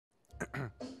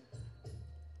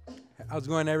How's it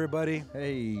going, everybody?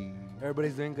 Hey.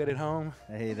 Everybody's doing good at home?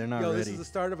 Hey, they're not Yo, ready. this is the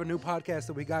start of a new podcast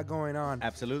that we got going on.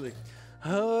 Absolutely.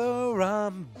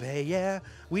 Harambe, yeah,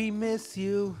 we miss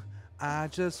you. I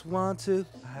just want to.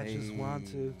 I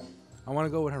want to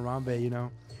go with Harambe, you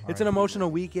know. It's an emotional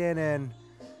weekend, and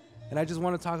I just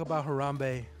want to talk about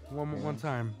Harambe one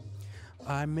time.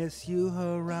 I miss you,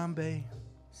 Harambe.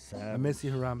 I miss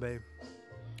you, Harambe.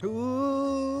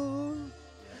 Ooh,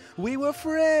 we were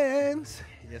friends.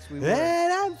 Yes, we were.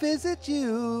 And I visit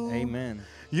you. Amen.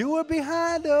 You were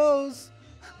behind those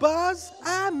bars.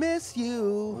 I miss you.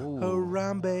 Ooh.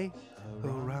 Harambe.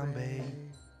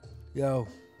 Yo.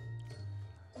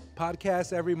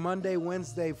 Podcast every Monday,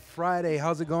 Wednesday, Friday.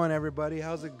 How's it going, everybody?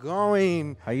 How's it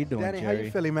going? How you doing, Danny, Jerry? how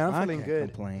you feeling, man? I'm feeling can't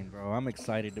good. Complain, bro. I'm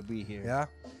excited to be here. Yeah?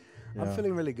 Yeah. I'm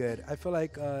feeling really good. I feel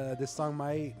like this song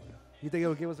might... You think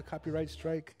it'll give us a copyright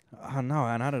strike? No,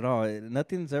 not at all.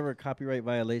 Nothing's ever a copyright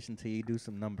violation till you do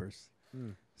some numbers.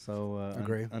 So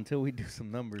Agree. Until we do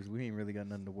some numbers, we ain't really got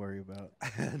nothing to worry about.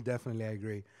 Definitely, I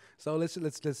agree. So let's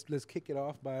kick it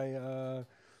off by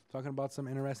talking about some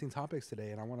interesting topics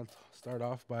today, and I want to start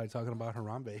off by talking about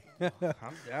Harambe.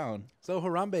 I'm down. So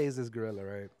Harambe is this gorilla,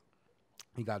 right?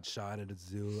 He got shot at a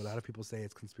zoo. A lot of people say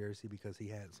it's conspiracy because he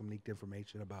had some leaked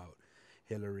information about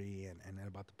Hillary and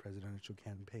about the presidential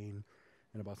campaign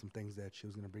and about some things that she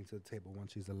was going to bring to the table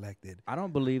once she's elected. I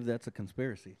don't believe that's a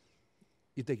conspiracy.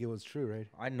 You think it was true, right?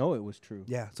 I know it was true.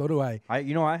 Yeah, so do I. I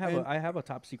have a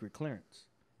top secret clearance.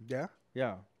 Yeah?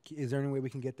 Yeah. Is there any way we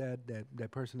can get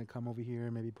that person to come over here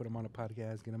and maybe put him on a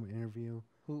podcast, get him an interview?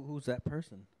 Who's that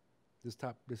person? This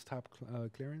top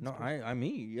clearance? No, me.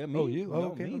 Yeah, me. Oh, you?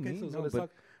 No, Okay. me, Okay. me. So No, let's but talk.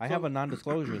 I have a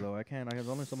non-disclosure though. I can't. There's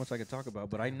only so much I can talk about.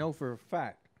 But I know for a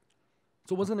fact.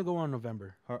 So what's gonna go on in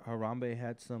November? Harambe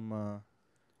had some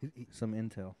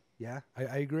intel. Yeah,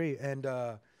 I agree, and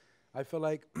I feel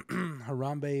like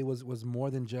Harambe was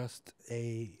more than just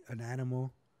an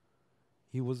animal.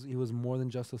 He was more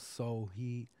than just a soul.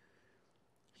 He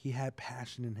had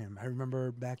passion in him. I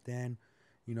remember back then,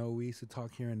 you know, we used to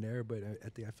talk here and there, but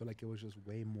I feel like it was just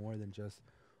way more than just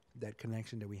that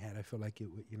connection that we had. I feel like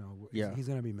he's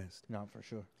gonna be missed. No, for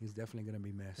sure. He's definitely gonna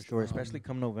be missed. For sure, especially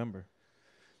come November.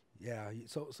 Yeah.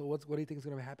 So what do you think is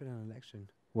gonna happen in an election?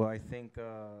 Well, I think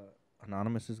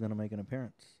Anonymous is gonna make an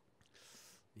appearance.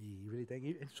 You really think?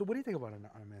 So what do you think about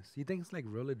Anonymous? You think it's like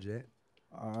real legit?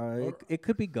 It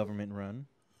could be government run,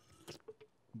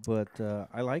 but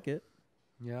I like it.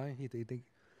 Yeah, you think?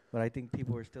 But I think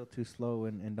people are still too slow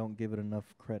and don't give it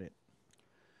enough credit.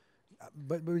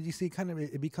 But you see, kind of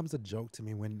it becomes a joke to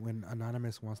me when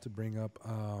Anonymous wants to bring up,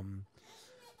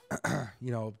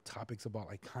 topics about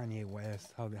like Kanye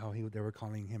West, how they were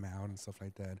calling him out and stuff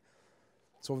like that.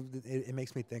 So it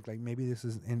makes me think like maybe this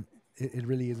is it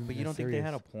really isn't. But you don't think they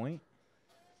had a point?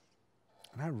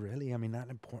 Not really. I mean, not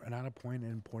a point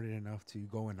important enough to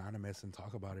go anonymous and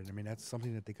talk about it. I mean, that's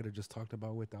something that they could have just talked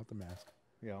about without the mask.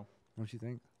 Yeah. Don't you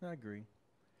think? I agree.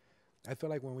 I feel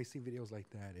like when we see videos like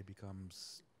that, it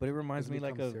becomes. But it reminds me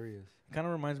serious. It kind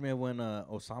of reminds me of when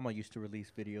Osama used to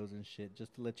release videos and shit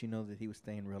just to let you know that he was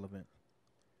staying relevant.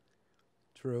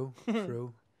 True.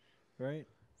 True. Right.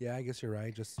 Yeah, I guess you're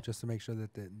right. Just to make sure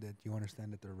that you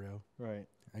understand that they're real. Right.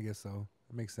 I guess so.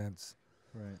 It makes sense.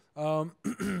 Right.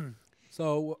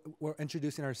 So we're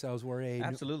introducing ourselves.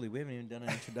 Absolutely. We haven't even done an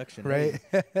introduction. Right.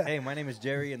 Hey, my name is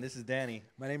Jerry, and this is Danny.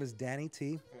 My name is Danny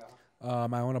T. Yeah.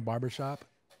 I own a barbershop.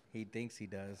 He thinks he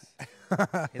does.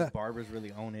 His barbers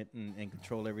really own it and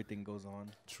control everything goes on.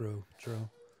 True.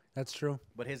 That's true.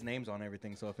 But his name's on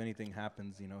everything, so if anything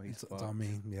happens, he's fucked. It's on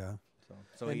me, yeah.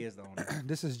 So he is the owner.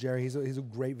 This is Jerry. He's a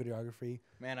great videography.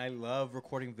 Man, I love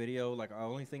recording video. Like, the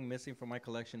only thing missing from my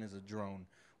collection is a drone.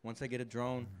 Once I get a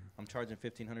drone, I'm charging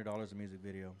 $1,500 a music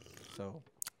video. So,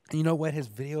 you know what? His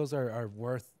videos are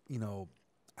worth.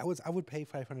 I would pay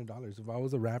 $500 if I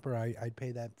was a rapper. I'd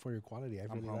pay that for your quality. I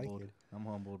really like it. I'm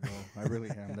humbled, bro. I really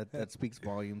am. That speaks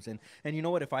volumes. And you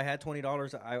know what? If I had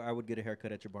 $20, I would get a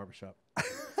haircut at your barbershop.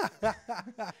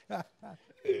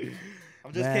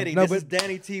 I'm just kidding. No, this is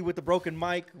Danny T with the broken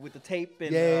mic, with the tape,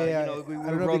 and I don't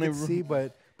know if you can see,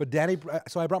 but Danny.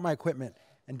 So I brought my equipment,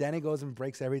 and Danny goes and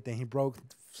breaks everything. He broke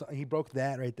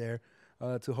that right there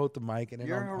to hold the mic. And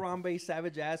your Harambe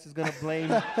savage ass is gonna blame. You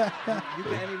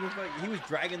can't even. He was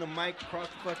dragging the mic across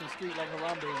the fucking street like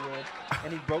Harambe would,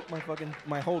 and he broke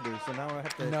my holder. So now I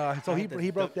have to. No, so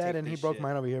he broke that, and he broke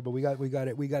mine over here. But we got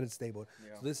it stable.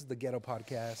 Yeah. So this is the ghetto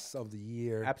podcast of the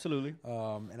year. Absolutely.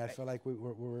 And I feel like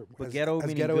we're as ghetto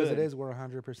as it is, we're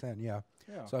 100%. Yeah.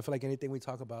 So I feel like anything we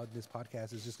talk about this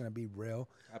podcast is just gonna be real.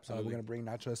 Absolutely. We're gonna bring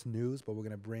not just news, but we're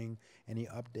gonna bring any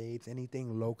updates,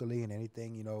 anything locally, and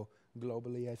anything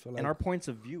globally. I feel like and our points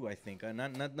of view, I think,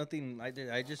 not nothing.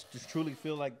 I just truly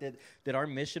feel like that our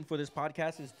mission for this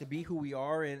podcast is to be who we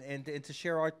are and to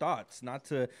share our thoughts, not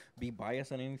to be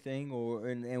biased on anything,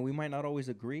 and we might not always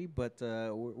agree, but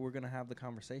we're gonna have the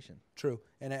conversation. true.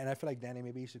 And I feel like Danny,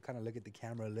 maybe you should kind of look at the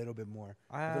camera a little bit more.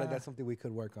 I feel like that's something we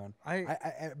could work on.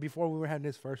 I before we were having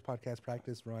this first podcast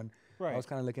practice run, I was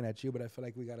kind of looking at you, but I feel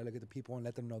like we got to look at the people and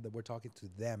let them know that we're talking to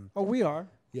them. Oh, we are.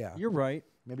 Yeah, You're right.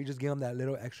 maybe just give them that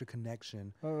little extra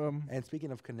connection. And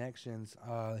speaking of connections,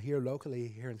 here locally,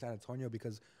 here in San Antonio,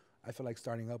 because I feel like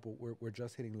starting up, we're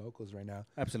just hitting locals right now.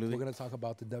 Absolutely. So we're going to talk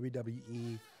about the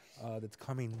WWE that's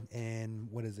coming in,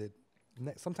 what is it?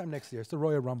 Sometime next year. It's the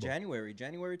Royal Rumble. January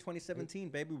 2017,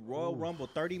 baby. Royal Rumble,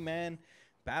 30-man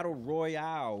battle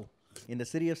royale in the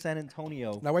city of San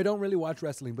Antonio. Now, I don't really watch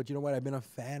wrestling, but you know what? I've been a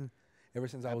fan ever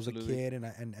since I was a kid, and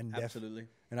Absolutely.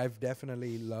 And I've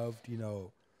definitely loved,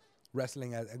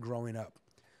 wrestling growing up.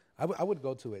 I would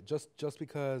go to it just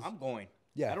because. I'm going.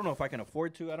 Yeah. I don't know if I can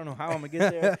afford to. I don't know how I'm going to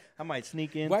get there. I might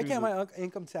sneak in. Why can't my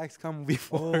income tax come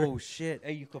before? Oh, shit.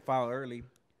 Hey, you could file early.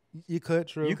 You could,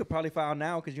 true. You could probably file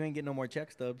now because you ain't getting no more check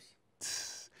stubs.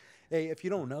 Hey, if you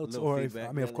don't know,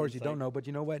 of course you don't know, but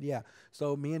you know what? Yeah.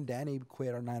 So me and Danny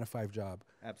quit our 9-to-5 job.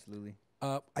 Absolutely.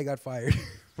 I got fired.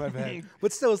 My bad.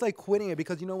 But still, it's like quitting it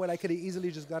because you know what? I could have easily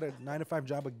just got a 9-to-5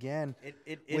 job again.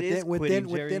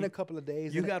 Within a couple of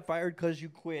days. You got fired because you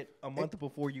quit a month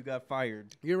before you got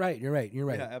fired. You're right.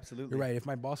 Yeah, absolutely. You're right. If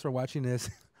my boss were watching this,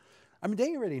 I mean,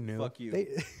 they already knew. Fuck you.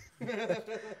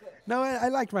 No, I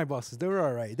liked my bosses. They were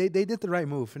all right. They did the right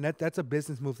move, and that's a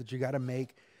business move that you got to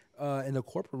make in the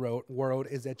corporate world.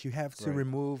 Is that you have to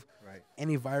remove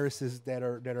any viruses that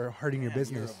are hurting your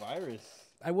business. You're a virus.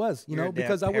 I was,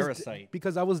 because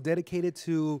I was dedicated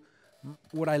to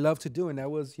what I love to do, and that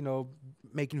was,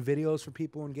 making videos for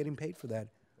people and getting paid for that.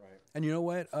 Right. And you know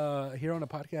what? Here on the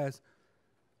podcast,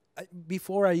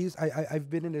 I've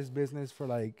been in this business for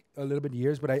like a little bit of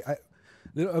years, but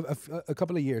a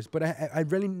couple of years, but I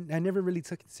never really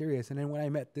took it serious. And then when I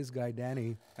met this guy,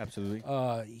 Danny, absolutely,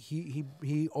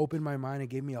 he opened my mind and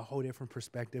gave me a whole different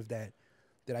perspective that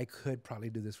I could probably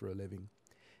do this for a living.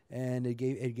 And he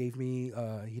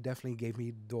definitely gave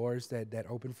me doors that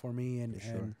opened for me,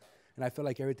 and I feel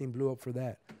like everything blew up for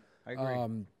that. I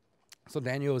agree. So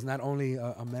Daniel is not only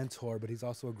a mentor, but he's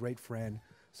also a great friend.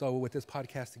 So with this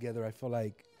podcast together, I feel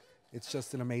like it's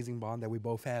just an amazing bond that we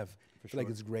both have. I feel like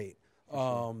it's great.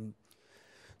 So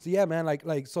yeah, man,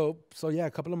 so yeah,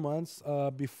 a couple of months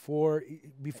before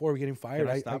we're getting fired.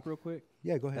 Can I stop real quick?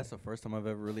 Yeah, go ahead. That's the first time I've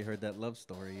ever really heard that love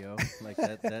story, yo. Like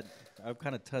that I'm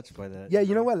kind of touched by that. Yeah,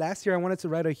 you know what? Last year I wanted to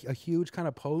write a huge kind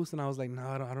of post, and I was like, no,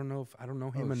 I don't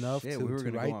know him enough to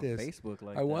write this. Facebook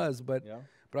like I was, but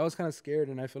I was kind of scared,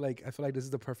 and I feel like this is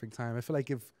the perfect time. I feel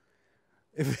like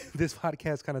if this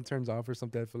podcast kind of turns off or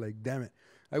something, I feel like, damn it,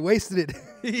 I wasted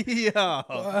it. Yeah.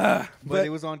 But it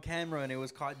was on camera and it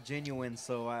was caught genuine,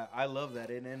 so I love that.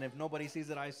 And if nobody sees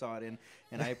it, I saw it,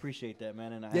 and I appreciate that,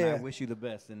 man. And I wish you the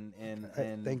best. And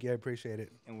thank you, I appreciate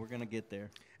it. And we're gonna get there.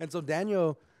 And so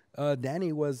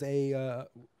Danny was a.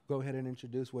 Go ahead and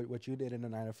introduce what you did in the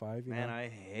 9-to-5. Man, I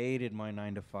hated my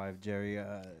 9-to-5, Jerry.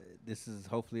 This is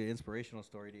hopefully an inspirational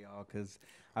story to y'all, because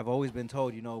I've always been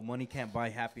told, money can't buy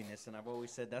happiness, and I've always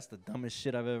said that's the dumbest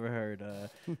shit I've ever heard.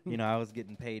 I was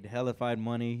getting paid hellified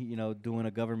money, doing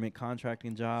a government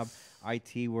contracting job,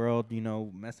 IT world,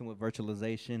 messing with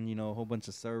virtualization, a whole bunch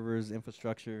of servers,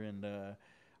 infrastructure, and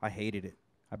I hated it.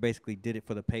 I basically did it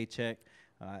for the paycheck.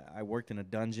 I worked in a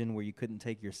dungeon where you couldn't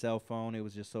take your cell phone. It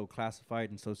was just so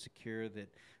classified and so secure that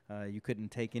you couldn't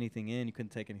take anything in, you couldn't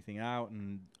take anything out,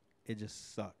 and it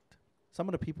just sucked. Some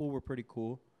of the people were pretty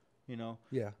cool,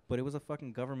 Yeah. But it was a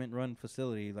fucking government-run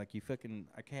facility. Like,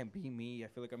 I can't be me. I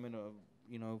feel like I'm in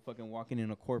a, fucking walking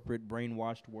in a corporate,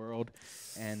 brainwashed world,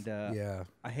 and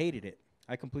I hated it.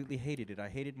 I completely hated it. I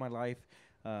hated my life,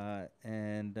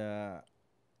 and I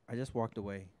just walked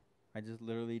away. I just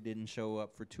literally didn't show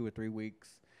up for 2 or 3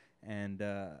 weeks, and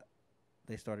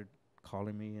they started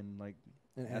calling me and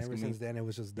and ever since then it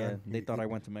was just done. Yeah, they thought I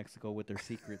went to Mexico with their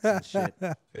secrets and shit.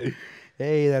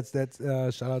 Hey, that's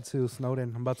shout out to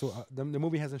Snowden. I'm about to the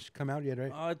movie hasn't come out yet,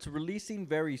 right? It's releasing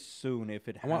very soon if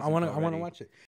it hasn't. I want to watch it.